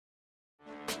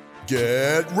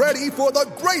Get ready for the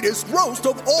greatest roast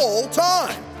of all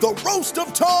time, the Roast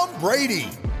of Tom Brady,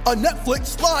 a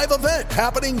Netflix live event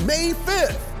happening May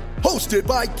 5th. Hosted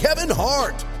by Kevin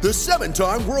Hart, the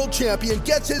 7-time world champion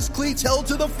gets his cleats held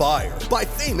to the fire by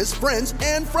famous friends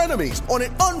and frenemies on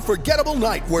an unforgettable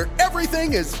night where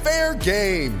everything is fair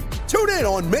game. Tune in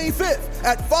on May 5th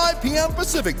at 5 p.m.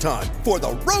 Pacific time for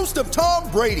the Roast of Tom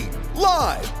Brady,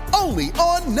 live only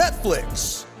on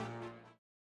Netflix.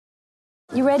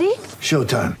 You ready?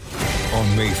 Showtime.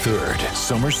 On May 3rd,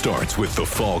 summer starts with The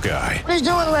Fall Guy. Let's do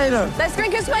it later. Let's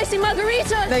drink a spicy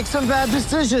margarita. Make some bad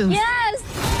decisions. Yes!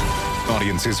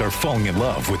 Audiences are falling in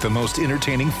love with the most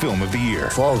entertaining film of the year.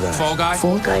 Fall Guy. Fall Guy?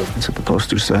 Fall Guy. That's what the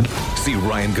poster said. See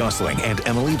Ryan Gosling and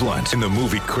Emily Blunt in the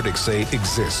movie critics say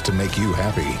exists to make you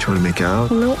happy. Trying to make it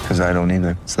out? Nope. Because I don't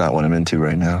either. It's not what I'm into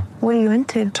right now. What are you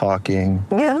into? Talking.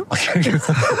 Yeah.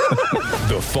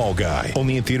 The Fall Guy.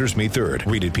 Only in theaters May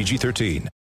 3rd. Rated PG-13.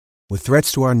 With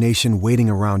threats to our nation waiting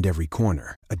around every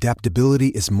corner, adaptability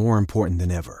is more important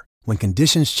than ever. When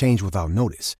conditions change without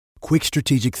notice, quick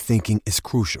strategic thinking is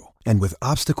crucial. And with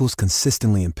obstacles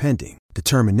consistently impending,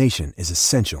 determination is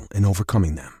essential in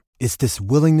overcoming them. It's this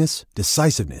willingness,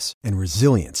 decisiveness, and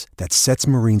resilience that sets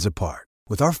Marines apart.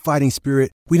 With our fighting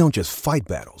spirit, we don't just fight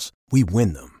battles, we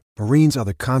win them. Marines are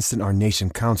the constant our nation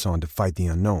counts on to fight the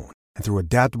unknown. And through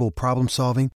adaptable problem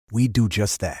solving, we do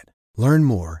just that. Learn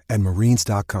more at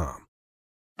marines.com.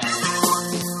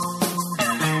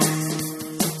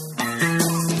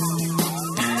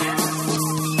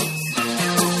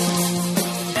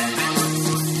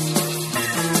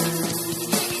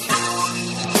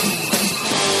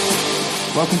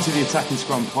 Welcome to the Attacking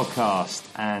Scrum podcast,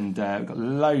 and we've got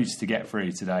loads to get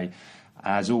through today.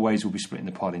 As always, we'll be splitting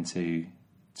the pod into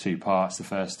two parts, the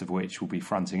first of which will be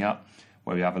Fronting Up,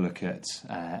 where we have a look at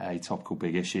a topical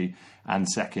big issue, and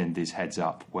second is Heads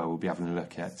Up, where we'll be having a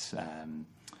look at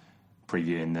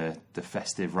previewing the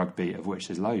festive rugby, of which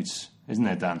there's loads, isn't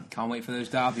there, Dan? Can't wait for those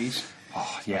derbies.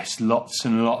 Oh, yes, lots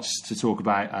and lots to talk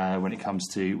about when it comes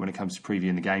to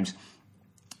previewing the games.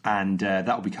 And that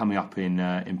will be coming up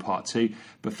in part two.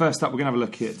 But first up, we're going to have a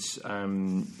look at,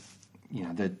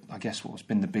 I guess what's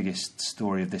been the biggest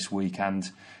story of this week and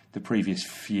the previous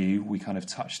few. We kind of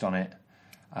touched on it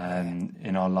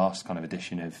in our last kind of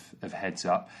edition of Heads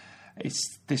Up.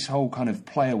 It's this whole kind of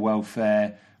player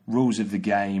welfare, rules of the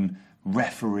game,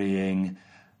 refereeing.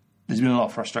 There's been a lot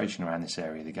of frustration around this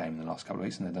area of the game in the last couple of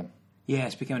weeks, hasn't there, Dan? Yeah,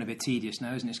 it's becoming a bit tedious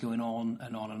now, isn't it? It's going on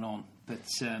and on and on. But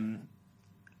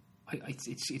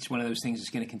it's one of those things that's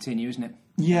going to continue, isn't it?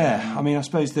 Yeah, I mean, I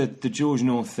suppose the George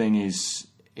North thing is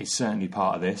certainly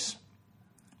part of this.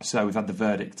 So we've had the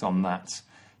verdict on that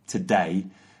today.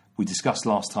 We discussed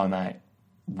last time out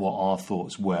what our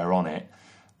thoughts were on it.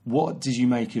 What did you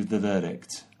make of the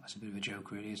verdict? That's a bit of a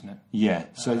joke, really, isn't it? Yeah.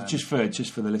 So just for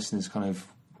the listeners, kind of,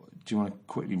 do you want to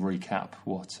quickly recap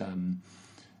what,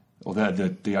 or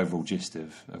the overall gist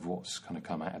of what's kind of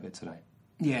come out of it today?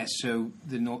 Yeah, so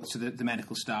the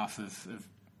medical staff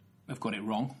have got it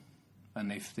wrong, and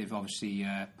they've obviously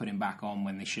put him back on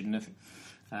when they shouldn't have.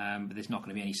 But there's not going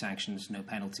to be any sanctions, no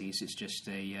penalties. It's just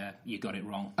you got it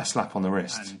wrong, a slap on the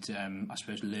wrist, and I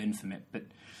suppose learn from it. But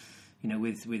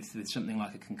with something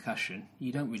like a concussion,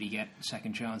 you don't really get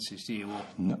second chances, do you? Or,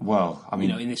 no, well, I mean,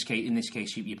 in this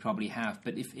case, you probably have.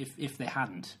 But if they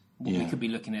hadn't, what we could be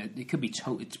looking at, we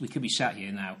could be sat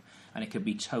here now, and it could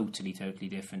be totally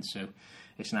different. So.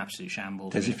 It's an absolute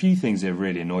shambles. There's a few things that have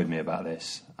really annoyed me about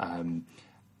this.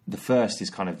 The first is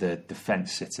kind of the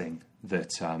fence sitting that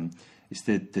it's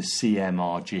the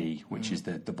CMRG, which is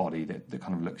the body that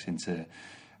kind of looks into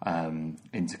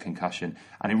concussion,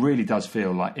 and it really does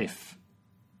feel like if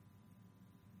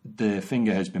the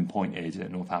finger has been pointed at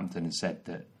Northampton and said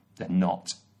that they're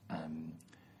not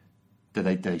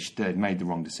that they've made the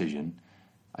wrong decision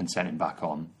and sent him back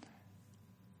on,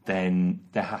 then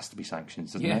there has to be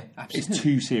sanctions, doesn't there? Absolutely. It's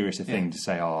too serious a thing to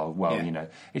say,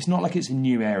 it's not like it's a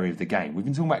new area of the game. We've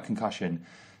been talking about concussion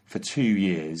for 2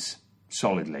 years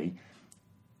solidly,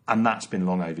 and that's been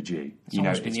long overdue.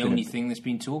 It's been the only thing that's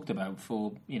been talked about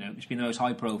for, it's been the most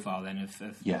high profile then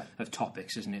of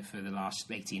topics, isn't it, for the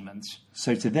last 18 months.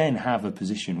 So to then have a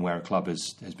position where a club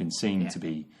has been seen to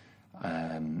be,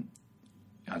 I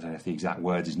don't know if the exact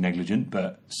word is negligent,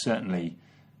 but certainly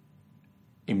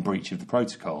in breach of the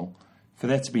protocol, for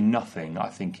there to be nothing, I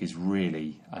think is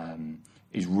really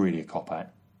a cop out.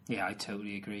 Yeah, I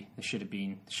totally agree. There should have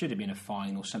been a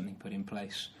fine or something put in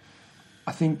place.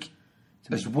 I think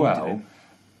as well,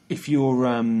 if you're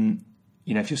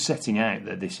if you're setting out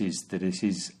that this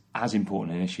is as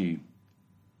important an issue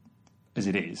as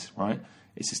it is, right?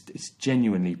 It's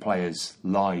genuinely players'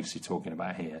 lives you're talking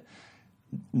about here.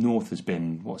 North has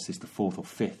been, what's this, the fourth or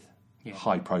fifth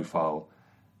high-profile,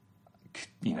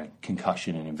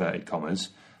 concussion in inverted commas.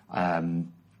 That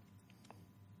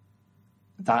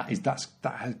has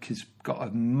got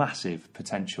a massive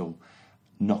potential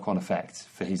knock-on effect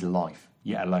for his life,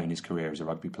 yet alone his career as a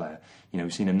rugby player.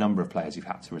 We've seen a number of players who've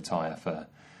had to retire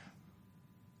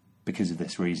because of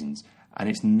this reasons. And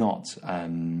it's not,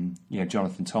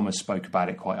 Jonathan Thomas spoke about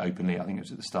it quite openly, I think it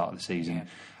was at the start of the season,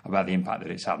 about the impact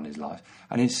that it's had on his life.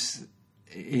 And it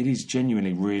is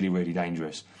genuinely really, really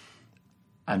dangerous.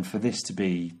 And for this to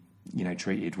be,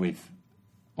 treated with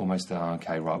almost,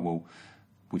 okay, right, well,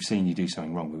 we've seen you do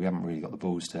something wrong, but we haven't really got the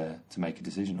balls to make a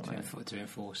decision on it. To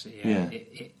enforce it, yeah.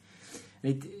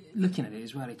 Looking at it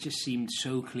as well, it just seemed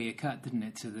so clear-cut, didn't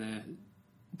it,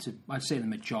 to I'd say the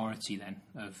majority then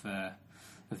of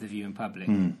the viewing public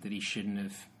that he shouldn't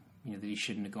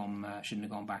have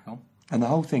gone back on. And the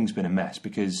whole thing's been a mess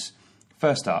because,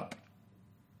 first up,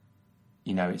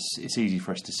 it's easy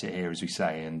for us to sit here, as we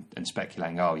say, and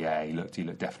speculating. Oh yeah, he looked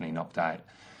definitely knocked out.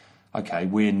 Okay,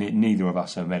 neither of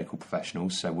us are medical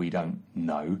professionals, so we don't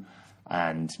know,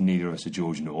 and neither of us are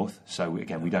George North, so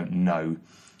again we don't know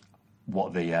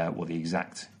what the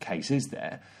exact case is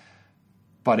there.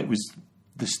 But it was.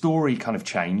 The story kind of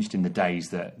changed in the days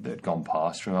that had gone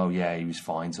past from, oh yeah, he was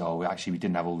fine, so actually we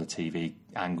didn't have all the TV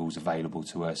angles available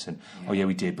to us, and oh yeah,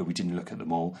 we did, but we didn't look at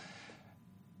them all.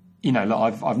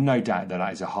 I've no doubt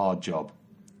that is a hard job,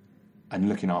 and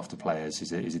looking after players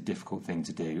is a difficult thing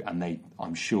to do, and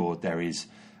I'm sure there is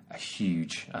a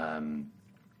huge amount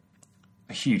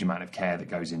of care that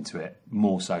goes into it,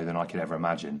 more so than I could ever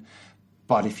imagine.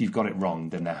 But if you've got it wrong,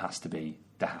 then there has to be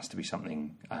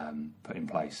something put in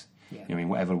place. Yeah.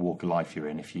 Whatever walk of life you're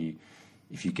in, if you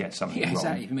get something wrong,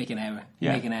 exactly. If you make an error,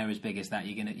 make an error as big as that,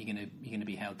 you're gonna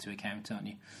be held to account, aren't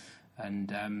you?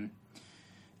 And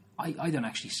I don't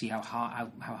actually see how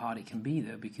hard it can be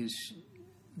though, because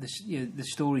the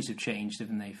stories have changed,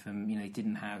 haven't they? From they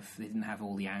didn't have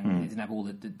all the angle, they didn't have all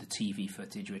the TV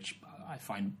footage, which I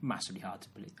find massively hard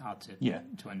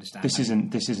to understand. This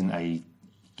isn't a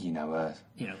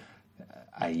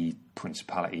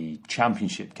Principality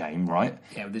Championship game, right?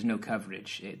 Yeah, there's no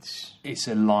coverage. It's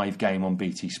a live game on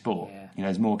BT Sport. Yeah.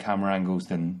 There's more camera angles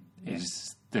than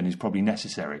is probably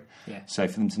necessary. Yeah. So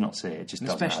for them to not see it, just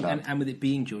doesn't especially add up. And with it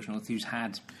being George North, who's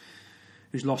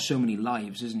lost so many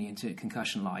lives, isn't he, into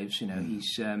concussion lives?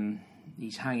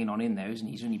 He's hanging on in there, isn't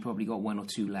he? He's only probably got one or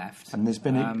two left. And there's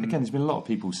been a lot of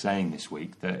people saying this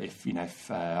week that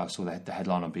if I saw the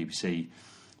headline on BBC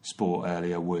Sport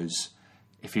earlier was,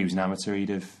 if he was an amateur, he'd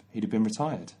have been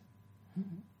retired.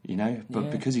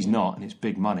 But because he's not, and it's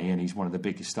big money, and he's one of the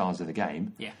biggest stars of the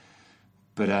game. Yeah.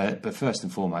 But first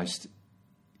and foremost,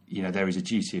 there is a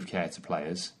duty of care to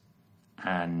players,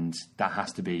 and that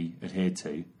has to be adhered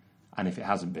to. And if it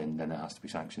hasn't been, then there has to be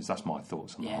sanctions. That's my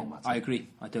thoughts on the whole matter. I agree.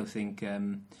 I don't think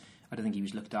he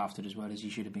was looked after as well as he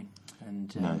should have been.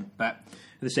 And no. But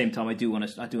at the same time, I do want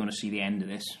to see the end of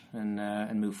this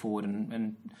and move forward,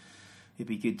 and it'd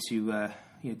be good to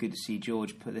good to see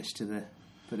George put this to the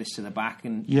back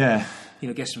and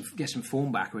get some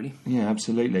form back, really. Yeah,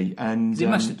 absolutely. And it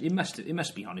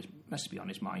must be on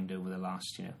his mind over the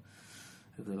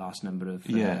last number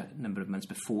of months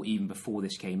before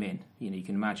this came in. You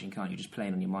can imagine, can't you, just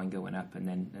playing on your mind going up, and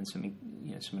then something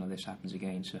like this happens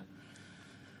again. So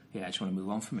I just want to move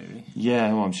on from it, really.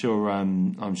 Yeah, well, I'm sure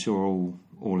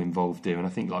all involved do, and I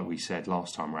think, like we said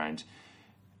last time round,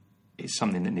 it's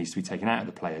something that needs to be taken out of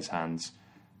the players' hands,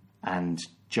 and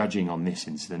judging on this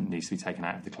incident needs to be taken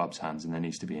out of the club's hands, and there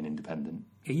needs to be an independent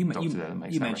doctor there that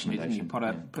makes that mentioned recommendation. It, didn't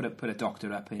you? Put a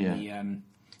doctor up in the...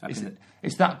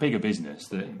 It's that big a business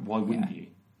that why wouldn't you?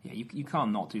 Yeah, you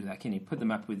can't not do that, can you? Put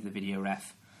them up with the video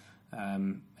ref, a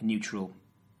neutral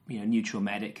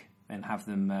medic, and have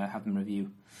them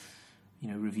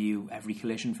review every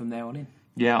collision from there on in.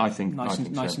 Yeah, I think nice so.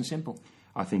 And simple.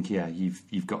 I think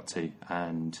you've got to,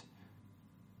 and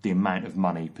the amount of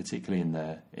money, particularly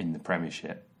in the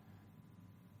Premiership,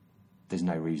 there's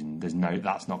no reason.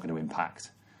 That's not going to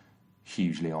impact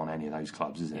hugely on any of those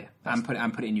clubs, is it? Yeah, and put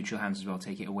it in neutral hands as well.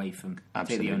 Take the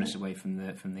onus away from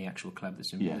the actual club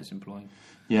that's employing.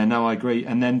 Yeah, no, I agree.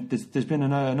 And then there's been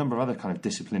a number of other kind of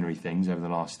disciplinary things over the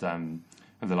last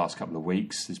couple of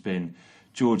weeks. There's been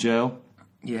George Earl.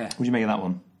 Yeah, what do you make of that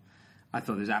one? I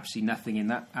thought there was absolutely nothing in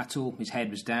that at all. His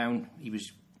head was down. He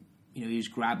was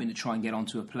grabbing to try and get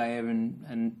onto a player,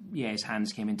 and his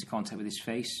hands came into contact with his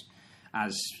face.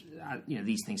 As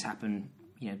these things happen,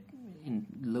 in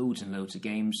loads and loads of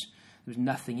games. There was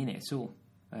nothing in it at all,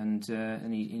 and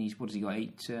he's what has he got?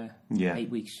 8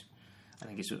 weeks. I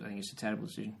think it's a terrible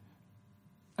decision.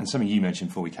 and something you mentioned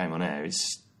before we came on air,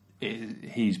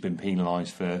 he's been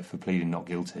penalised for pleading not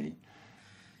guilty.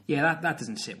 Yeah, that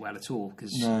doesn't sit well at all,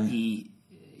 because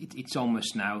it's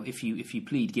almost now, if you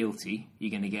plead guilty,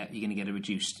 you're going to get a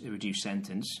reduced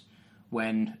sentence.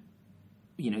 When,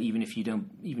 even if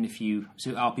you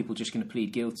so are people just going to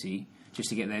plead guilty just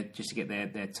to get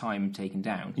their time taken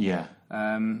down? Yeah.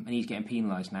 And he's getting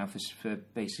penalised now for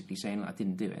basically saying, I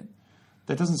didn't do it.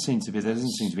 There doesn't seem to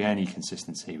be any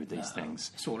consistency with these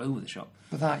things. It's all over the shop.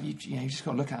 But that you just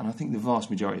got to look at it, and I think the vast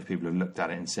majority of people have looked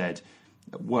at it and said,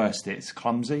 at worst, it's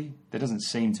clumsy. There doesn't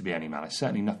seem to be any malice.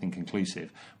 Certainly nothing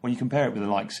conclusive. When you compare it with the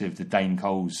likes of the Dane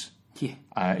Coles,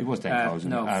 it was Dane Coles.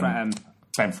 No,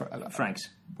 Ben Franks.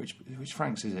 Which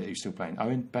Franks is it who's still playing?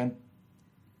 Ben.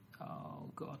 Oh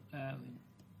God,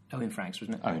 Owen Franks,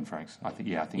 wasn't it? Owen Franks. I think.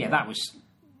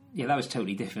 That was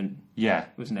totally different. Yeah,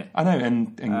 wasn't it? I know,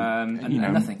 and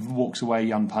nothing. Walks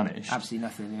away unpunished. Absolutely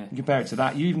nothing. Yeah. You compare it to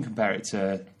that. You even compare it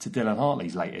to Dylan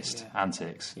Hartley's latest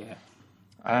antics. Yeah.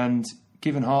 And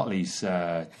given Hartley's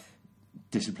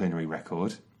disciplinary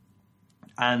record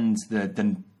and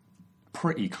the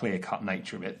pretty clear-cut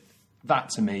nature of it, that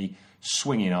to me,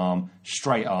 swinging arm,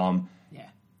 straight arm. Yeah.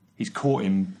 He's caught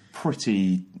him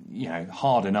pretty,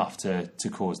 hard enough to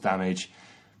cause damage.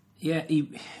 Yeah.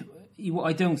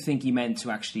 I don't think he meant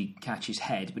to actually catch his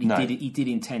head, but he did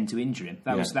intend to injure him.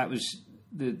 That was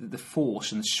the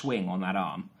force and the swing on that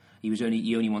arm. He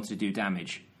only wanted to do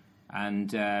damage, and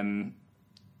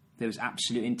there was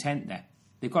absolute intent there.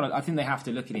 I think they have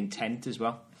to look at intent as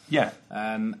well. Yeah,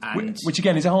 and which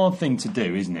again is a hard thing to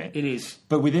do, isn't it? It is.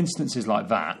 But with instances like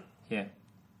that,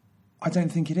 I don't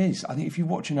think it is. I think if you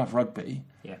watch enough rugby,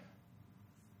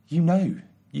 you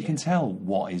can tell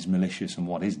what is malicious and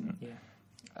what isn't. Yeah.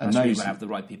 And those have the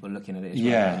right people looking at it as well.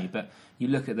 Yeah. But you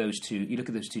look at those two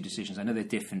decisions. I know they're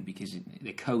different because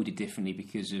they're coded differently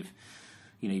because of,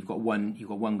 you've got one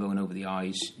going over the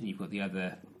eyes and you've got the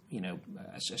other,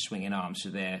 a swinging arm. So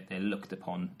they're looked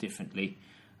upon differently.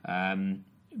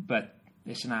 But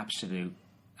it's an absolute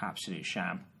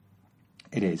sham.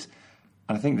 It is.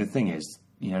 And I think the thing is,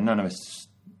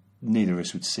 neither of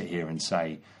us would sit here and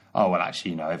say, oh, well,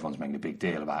 actually, everyone's making a big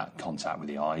deal about contact with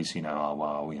the eyes. It's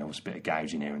a bit of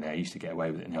gouging here and there. I used to get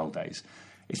away with it in the old days.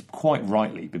 It's quite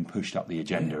rightly been pushed up the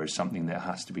agenda as something that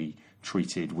has to be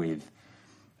treated with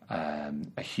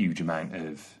a huge amount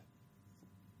of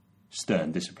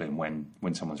stern discipline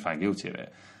when someone's found guilty of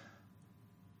it.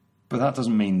 But that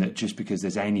doesn't mean that just because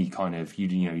there's any kind of, you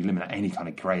eliminate any kind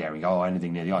of grey area,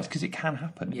 anything near the eyes, because it can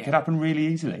happen. Yeah. It can happen really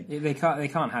easily. They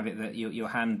can't have it that your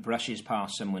hand brushes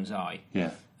past someone's eye.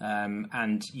 Yeah.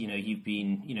 And you've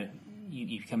been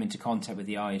you come into contact with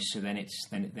the eyes, so then it's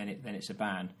a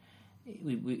ban.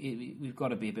 We've got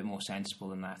to be a bit more sensible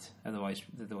than that. Otherwise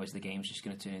the game's just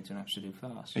going to turn into an absolute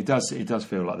farce. It does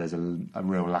feel like there's a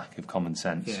real lack of common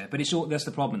sense. Yeah, but that's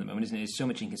the problem at the moment, isn't it? There's so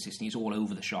much inconsistency. It's all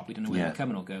over the shop. We don't know where they're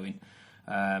coming or going,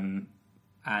 and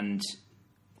I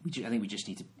think we just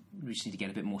need to get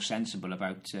a bit more sensible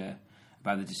about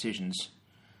the decisions.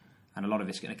 And a lot of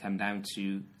it's going to come down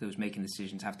to those making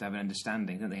decisions have to have an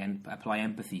understanding, don't they, and apply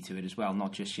empathy to it as well.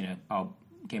 Not just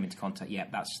came into contact. Yeah,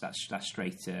 that's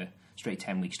straight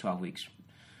 10 weeks, 12 weeks.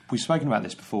 We've spoken about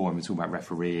this before when we're talking about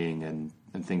refereeing and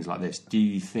things like this. Do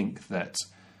you think that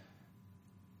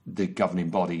the governing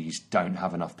bodies don't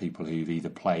have enough people who've either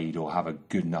played or have a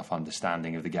good enough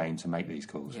understanding of the game to make these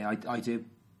calls? Yeah, I do.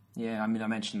 Yeah, I mean, I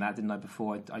mentioned that, didn't I,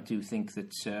 before? I do think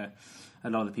that a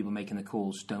lot of the people making the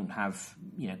calls don't have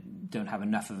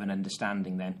enough of an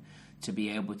understanding then to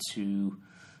be able to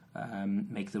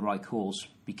make the right calls.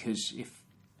 Because if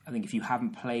you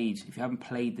haven't played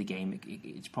the game,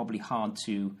 it's probably hard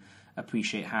to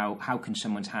appreciate how can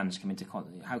someone's hands come into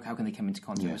how can they come into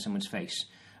contact with someone's face,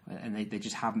 and they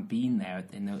just haven't been there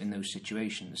in those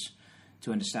situations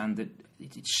to understand that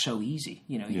it's so easy.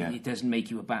 It doesn't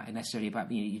make you necessarily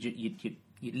about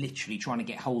you're literally trying to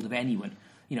get hold of anyone.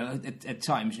 At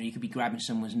times, you could be grabbing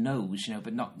someone's nose,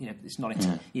 but not, it's not.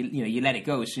 You let it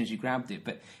go as soon as you grabbed it.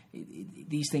 But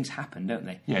these things happen, don't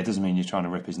they? Yeah, it doesn't mean you're trying to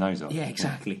rip his nose off. Yeah,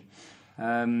 exactly.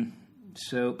 But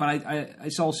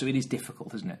it is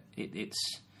difficult, isn't it?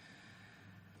 It's.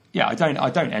 Yeah, I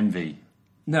don't envy.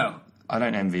 No, I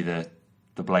don't envy the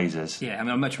Blazers. Yeah, I mean,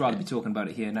 I'd much rather be talking about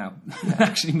it here now than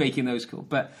actually making those calls.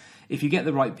 But if you get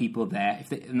the right people there,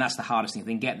 and that's the hardest thing,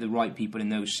 then get the right people in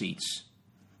those seats,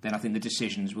 then I think the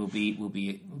decisions will be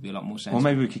a lot more sensible. Well,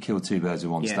 maybe we could kill two birds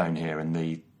with one stone here, and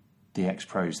the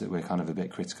ex-pros that we're kind of a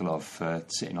bit critical of for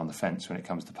sitting on the fence when it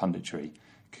comes to punditry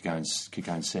could go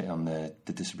and sit on the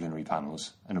disciplinary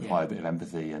panels and apply a bit of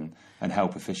empathy and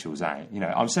help officials out. You know,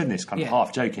 I'm saying this kind of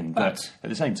half joking, but at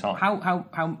the same time,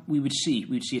 how we would see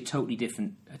a totally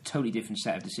different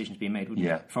set of decisions being made, wouldn't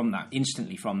we? From that,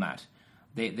 instantly from that,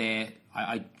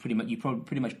 I pretty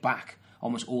much back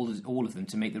almost all of them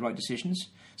to make the right decisions.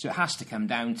 So it has to come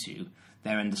down to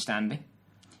their understanding.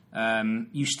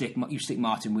 You stick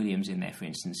Martin Williams in there, for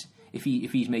instance. If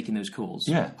he's making those calls,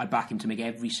 I'd back him to make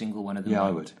every single one of them. Yeah, I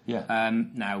would. Yeah.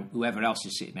 Now, whoever else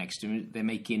is sitting next to him, they're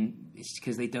making it's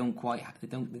because they don't quite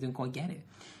get it.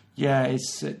 Yeah,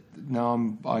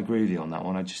 I agree with you on that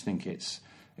one. I just think it's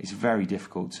very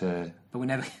difficult to. But we're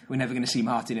never going to see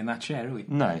Martin in that chair, are we?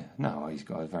 No, he's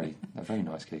got a very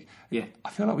nice kick. Yeah, I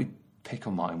feel like we pick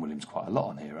on Martin Williams quite a lot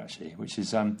on here, actually, which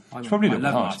is probably a little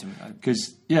bit harsh.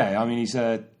 Because he's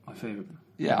my favourite.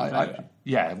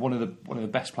 Yeah, one of the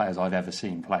best players I've ever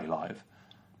seen play live.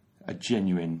 A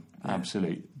genuine,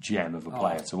 absolute gem of a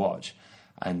player to watch,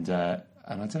 and I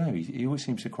don't know. He always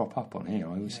seems to crop up on here. I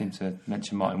always seem to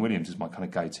mention Martin Williams as my kind of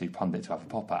go-to pundit to have a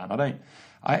pop at, and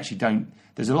I actually don't.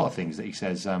 There's a lot of things that he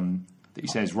says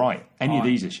right. Any of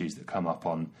these issues that come up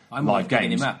on live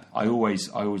games, I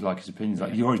always like his opinions.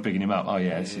 Like you're always bigging him up. Oh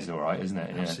yeah, this is all right, isn't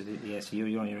it? Yeah. Absolutely. Yeah. So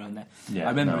you're on your own there. Yeah.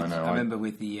 I remember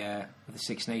with the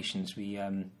Six Nations, we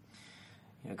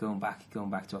going back to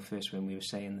our first win, we were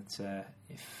saying that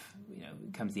if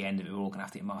it comes to the end of it, we're all going to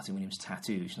have to get Martin Williams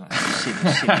tattoos, like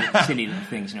silly little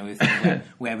things. We think,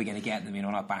 where are we going to get them?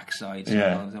 On our backsides.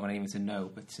 I don't want anyone to know,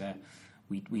 but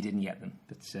we didn't get them.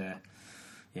 But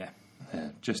yeah,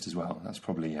 just as well. That's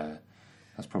probably a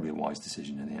wise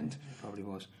decision in the end. It probably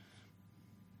was.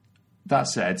 That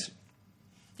said,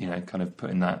 kind of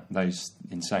putting those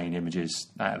insane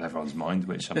images out of everyone's mind,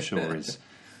 which I'm sure is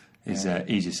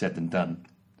easier said than done.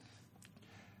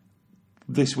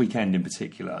 This weekend in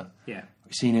particular, we've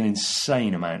seen an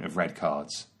insane amount of red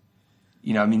cards.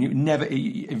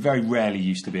 It very rarely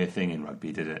used to be a thing in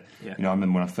rugby, did it? Yeah. I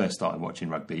remember when I first started watching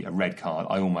rugby, a red card,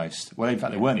 in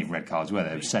fact, there weren't even red cards, were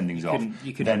there? There were sendings off.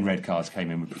 Then red cards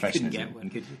came in with professionalism. You couldn't get one,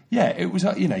 could you? Yeah, it was,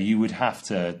 you would have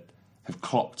to have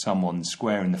clocked someone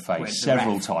square in the face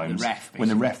several times. The ref, when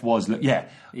the ref was,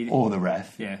 or the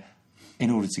ref. Yeah. In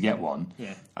order to get one.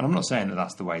 Yeah. And I'm not saying that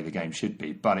that's the way the game should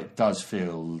be, but it does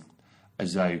feel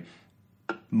as though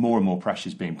more and more pressure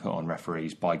is being put on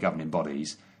referees by governing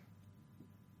bodies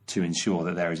to ensure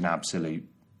that there is an absolute,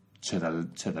 to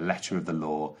the letter of the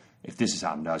law, if this has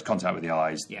happened, there's contact with the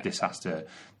eyes, this has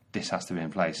to be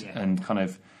in place. Yeah. And kind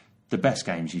of the best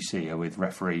games you see are with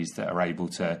referees that are able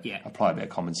to apply a bit of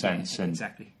common sense and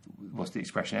what's the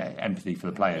expression, empathy for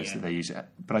the players that they use.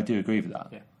 But I do agree with that.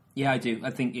 Yeah. Yeah, I do.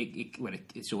 I think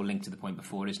it's all linked to the point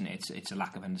before, isn't it? It's a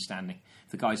lack of understanding.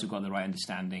 The guys who've got the right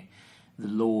understanding, the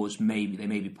laws may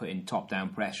be putting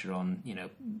top-down pressure on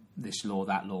this law,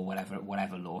 that law,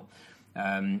 whatever law.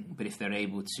 But if they're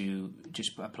able to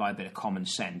just apply a bit of common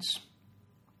sense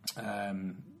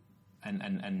and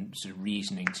sort of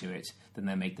reasoning to it, then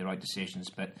they'll make the right decisions.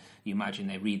 But you imagine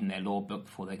they're reading their law book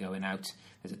before they're going out.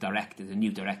 There's a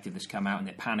new directive that's come out, and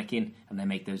they're panicking, and they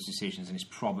make those decisions. And it's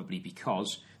probably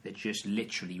because they're just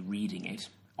literally reading it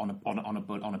on a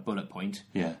bullet point,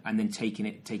 and then taking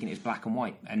it as black and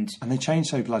white. And they change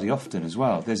so bloody often as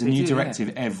well. There's a new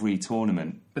directive every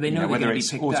tournament, but they know whether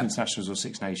it's Autumn Internationals or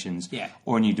Six Nations,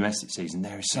 or a new domestic season.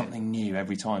 There is something new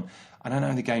every time. And I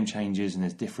know the game changes, and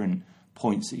there's different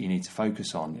points that you need to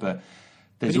focus on, but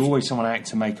there's always someone out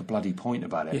to make a bloody point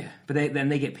about it. Yeah, but then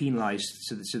they get penalised.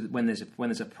 So that when there's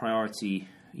a priority,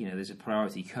 there's a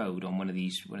priority code on one of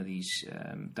these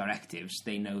directives.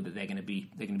 They know that they're going to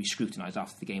be scrutinised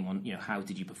after the game on how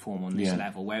did you perform on this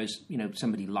level. Whereas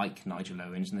somebody like Nigel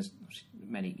Owens, and there's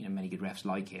many good refs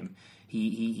like him,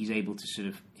 he's able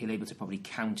to probably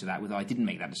counter that with I didn't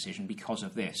make that decision because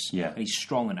of this. Yeah, and he's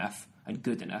strong enough and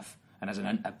good enough and has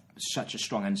such a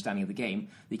strong understanding of the game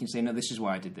that he can say, no, this is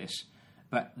why I did this.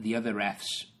 But the other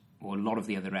refs, or a lot of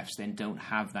the other refs, then don't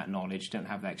have that knowledge, don't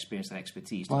have that experience, that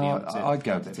expertise to be able to. I'd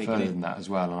go a bit further than that as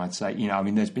well, and I'd say,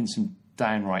 there's been some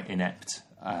downright inept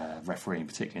refereeing,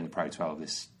 particularly in the Pro 12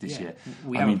 this year.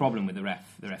 We have a problem with the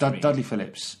referee. Dudley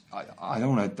Phillips. I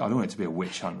don't want it to be a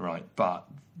witch hunt, right? But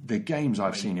the games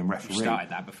I've seen in referee, you started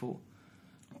that before.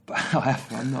 But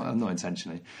I'm not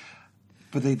intentionally.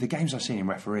 But the games I've seen in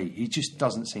referee, he just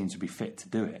doesn't seem to be fit to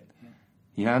do it.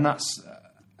 And that's.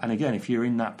 And again, if you're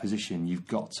in that position, you've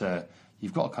got to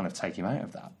kind of take him out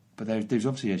of that. But there's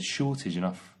obviously a shortage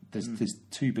enough. There's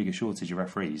too big a shortage of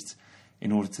referees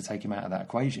in order to take him out of that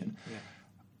equation.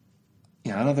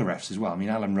 Yeah. And other refs as well. I mean,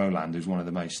 Alan Rowland is one of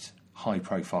the most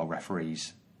high-profile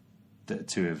referees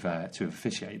to have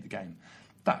officiated the game.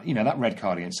 that red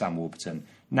card against Sam Warburton.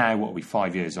 Now, what are we,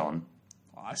 5 years on?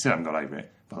 I still haven't got over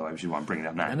it, by the way, which is why I'm bringing it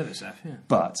up now. None of us have, yeah.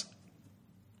 But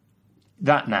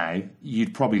that now,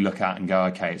 you'd probably look at and go,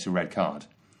 okay, it's a red card.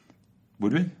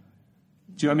 Would we?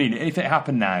 Do you know what I mean? If it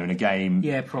happened now in a game,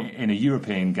 in a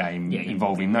European game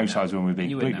involving no sides when we're being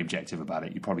completely objective about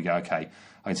it, you'd probably go, okay,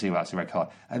 I can see why that's a red card.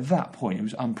 At that point, it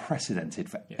was unprecedented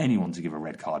for anyone to give a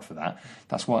red card for that.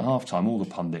 That's why at half-time, all the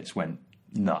pundits went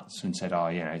nuts and said,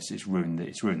 it's ruined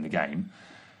the game.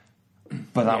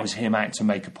 But that was him out to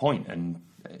make a point, and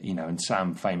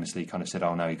Sam famously kind of said,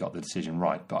 "Oh no, he got the decision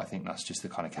right." But I think that's just the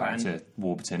kind of character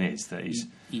Warburton is. That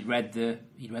he'd read the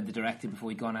directive before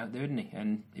he'd gone out there, didn't he?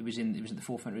 And it was at the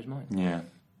forefront of his mind. Yeah,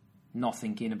 not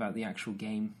thinking about the actual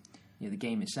game, the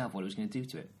game itself, what it was going to do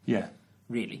to it. Yeah,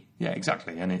 really. Yeah,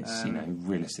 exactly. And it's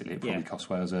realistically, it probably cost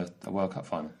Wales a World Cup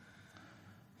final.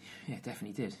 Yeah, it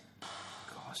definitely did.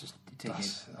 Gosh,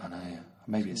 I know.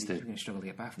 Maybe it's we're going to struggle to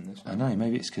get back from this. I know.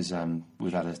 Maybe it's because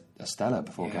we've had a Stella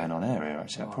before going on air here.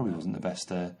 Actually, that probably wasn't the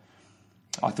best. I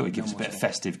thought he'd give us a bit of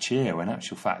festive cheer. When in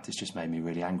actual fact, it's just made me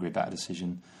really angry about a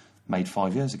decision made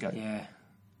 5 years ago. Yeah.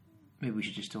 Maybe we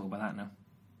should just talk about that now.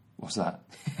 What's that?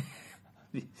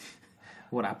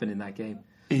 What happened in that game?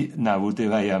 No, we'll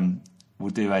do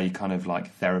a kind of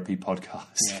like therapy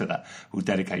podcast for that. We'll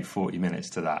dedicate 40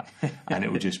 minutes to that, and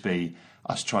it will just be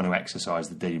us trying to exercise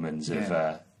the demons of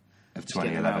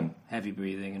 2011. Heavy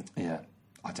breathing and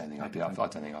I don't think I'd be up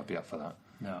for that.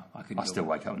 No, I couldn't. I still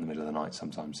wake up in the middle of the night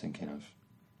sometimes thinking of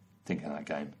that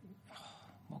game.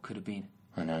 What could have been?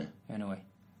 I know. Anyway,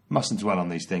 mustn't dwell on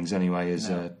these things anyway. As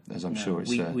I'm sure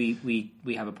it's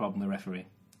we have a problem with refereeing.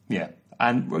 Yeah,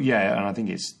 and I think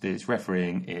it's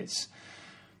refereeing. It's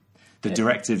the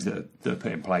directives that are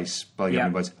put in place by the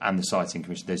governing bodies and the citing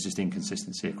commission. There's just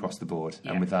inconsistency across the board,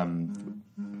 and with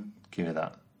give me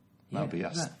that. That'll be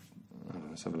us.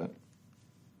 Let's have a look.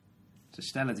 It's a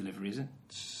Stella delivery, is it?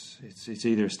 It's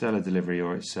either a Stella delivery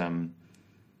or it's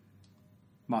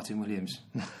Martin Williams.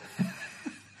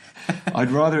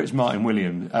 I'd rather it's Martin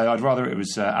Williams. I'd rather it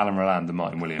was Alan Roland than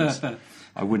Martin Williams.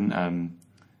 I wouldn't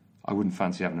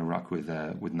fancy having a ruck with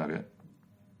Nugget.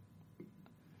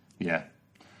 Yeah,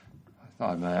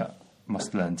 I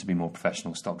must learn to be more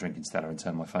professional. Stop drinking Stella and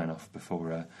turn my phone off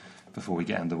before we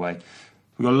get underway.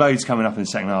 We've got loads coming up in the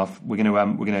second half. We're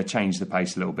going to change the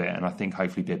pace a little bit, and I think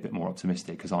hopefully be a bit more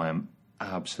optimistic because I am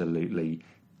absolutely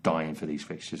dying for these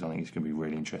fixtures. I think it's going to be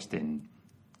really interesting.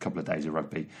 Couple of days of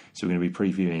rugby, so we're going to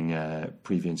be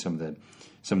previewing some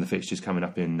of the fixtures coming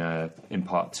up in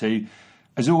part two.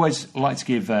 As always, I'd like to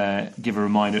give a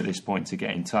reminder at this point to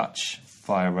get in touch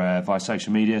via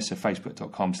social media. So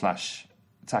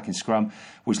facebook.com/Attacking Scrum,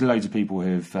 which loads of people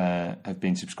have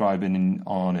been subscribing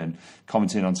on and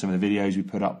commenting on some of the videos we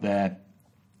put up there,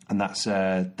 and that's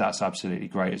absolutely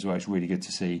great as well. It's really good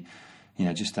to see.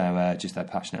 Just how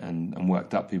passionate and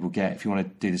worked up people get. If you want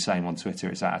to do the same on Twitter,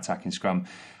 it's @Attacking Scrum,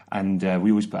 and we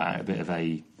always put out a bit of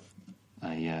a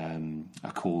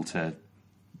call to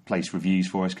place reviews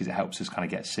for us because it helps us kind of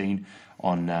get seen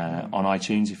on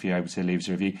iTunes if you're able to leave us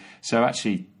a review. So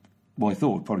actually, what I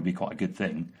thought would probably be quite a good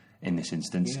thing in this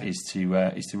instance is to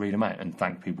read them out and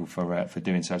thank people for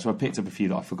doing so. So I picked up a few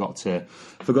that I forgot to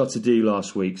do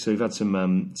last week. So we've had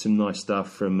some nice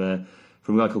stuff from a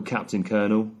guy called Captain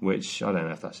Colonel, which I don't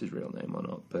know if that's his real name or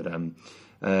not, but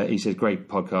he said, great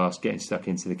podcast, getting stuck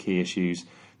into the key issues,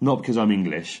 not because I'm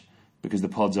English, because the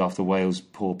pods after Wales'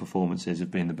 poor performances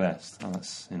have been the best. Oh,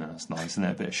 that's nice, isn't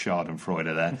it? A bit of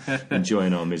Schadenfreude there,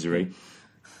 enjoying our misery.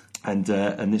 And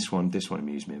this one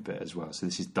amused me a bit as well. So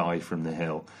this is Di from the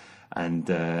Hill, and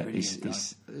and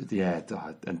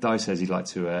Di says he'd like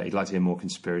to hear more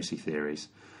conspiracy theories.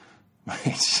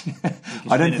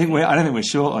 I don't think we're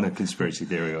short on a conspiracy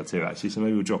theory or two actually, so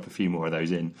maybe we'll drop a few more of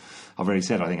those in. I've already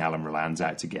said I think Alan Roland's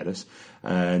out to get us,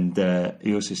 and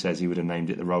he also says he would have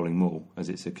named it the Rolling Maul as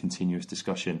it's a continuous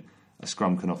discussion. A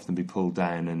scrum can often be pulled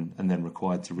down and then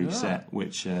required to reset,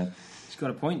 which he's got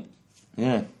a point.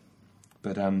 Yeah,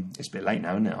 but it's a bit late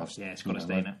now, isn't it? It's got to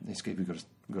stay now. We've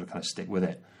got to kind of stick with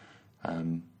it.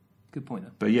 Good point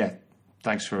though. But yeah.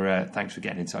 Thanks for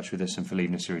getting in touch with us and for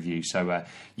leaving us a review. So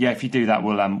if you do that,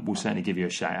 we'll certainly give you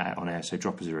a shout out on air. So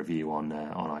drop us a review on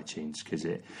iTunes because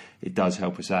it does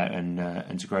help us out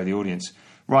and to grow the audience.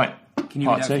 Right, can you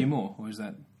read out a few more, or is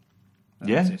that?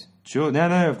 Sure. No,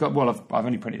 I've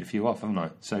only printed a few off, haven't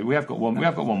I? So we have got one. We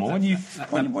have got one more. When you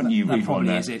read one, when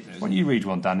you read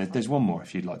one, Dan, there's one more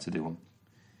if you'd like to do one.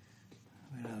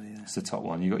 Well, yeah. It's the top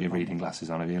one. You got your reading glasses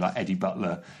on, have you? Like Eddie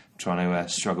Butler trying to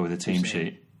struggle with a team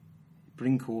sheet.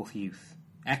 Brinkhorth Youth.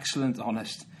 Excellent,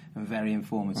 honest, and very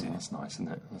informative. Oh, that's nice, isn't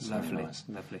it? That's Lovely, really nice.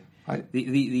 lovely. I-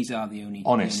 These are the only...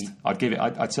 Honest. the only-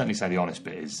 I'd certainly say the honest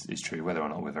bit is true. Whether or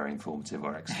not we're very informative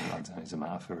or excellent, I don't know, is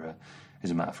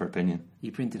a matter for opinion.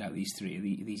 You printed out these three. Are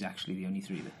these actually the only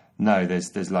three? No,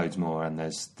 there's loads more, and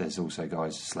there's also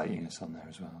guys slating us on there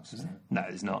as well. So, no,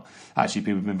 there's not. Actually,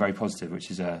 people have been very positive, which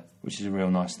is a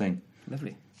real nice thing.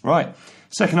 Lovely. Right,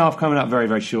 second half coming up very,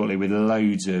 very shortly with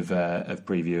loads of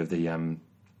preview of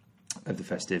the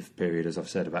festive period, as I've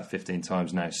said about 15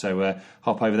 times now. So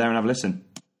hop over there and have a listen.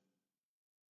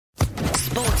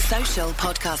 Sports Social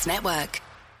Podcast Network.